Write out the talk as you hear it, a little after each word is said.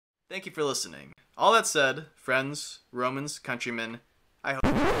Thank you for listening. All that said, friends, Romans, countrymen, I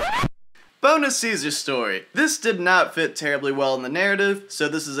hope. Bonus Caesar story. This did not fit terribly well in the narrative, so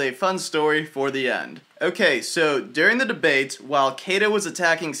this is a fun story for the end. Okay, so during the debate, while Cato was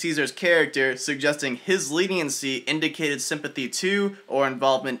attacking Caesar's character, suggesting his leniency indicated sympathy to or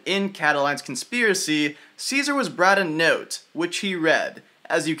involvement in Catiline's conspiracy, Caesar was brought a note, which he read.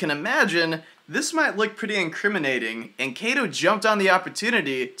 As you can imagine, this might look pretty incriminating, and Cato jumped on the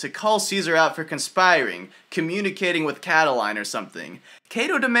opportunity to call Caesar out for conspiring, communicating with Catiline or something.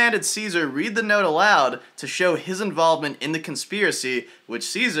 Cato demanded Caesar read the note aloud to show his involvement in the conspiracy, which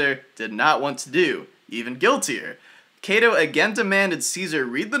Caesar did not want to do, even guiltier. Cato again demanded Caesar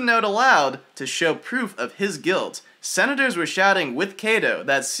read the note aloud to show proof of his guilt. Senators were shouting with Cato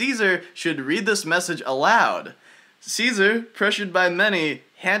that Caesar should read this message aloud. Caesar, pressured by many,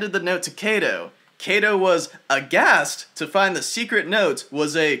 handed the note to Cato. Cato was aghast to find the secret note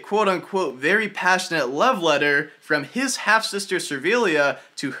was a quote-unquote very passionate love letter from his half-sister Servilia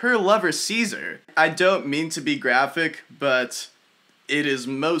to her lover Caesar. I don't mean to be graphic, but it is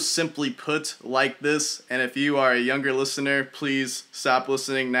most simply put like this, and if you are a younger listener, please stop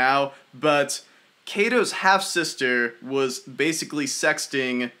listening now, but Cato's half-sister was basically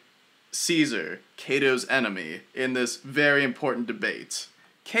sexting Caesar, Cato's enemy, in this very important debate.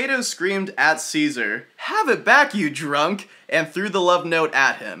 Cato screamed at Caesar, "Have it back, you drunk!" and threw the love note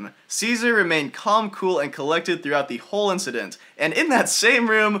at him. Caesar remained calm, cool, and collected throughout the whole incident, and in that same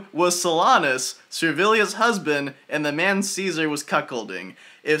room was Silanus, Servilia's husband, and the man Caesar was cuckolding.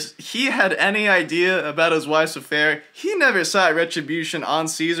 If he had any idea about his wife's affair, he never sought retribution on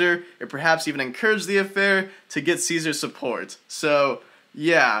Caesar, or perhaps even encouraged the affair to get Caesar's support. So,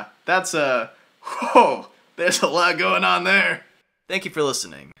 yeah, there's a lot going on there. Thank you for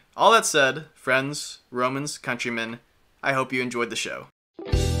listening. All that said, friends, Romans, countrymen, I hope you enjoyed the show.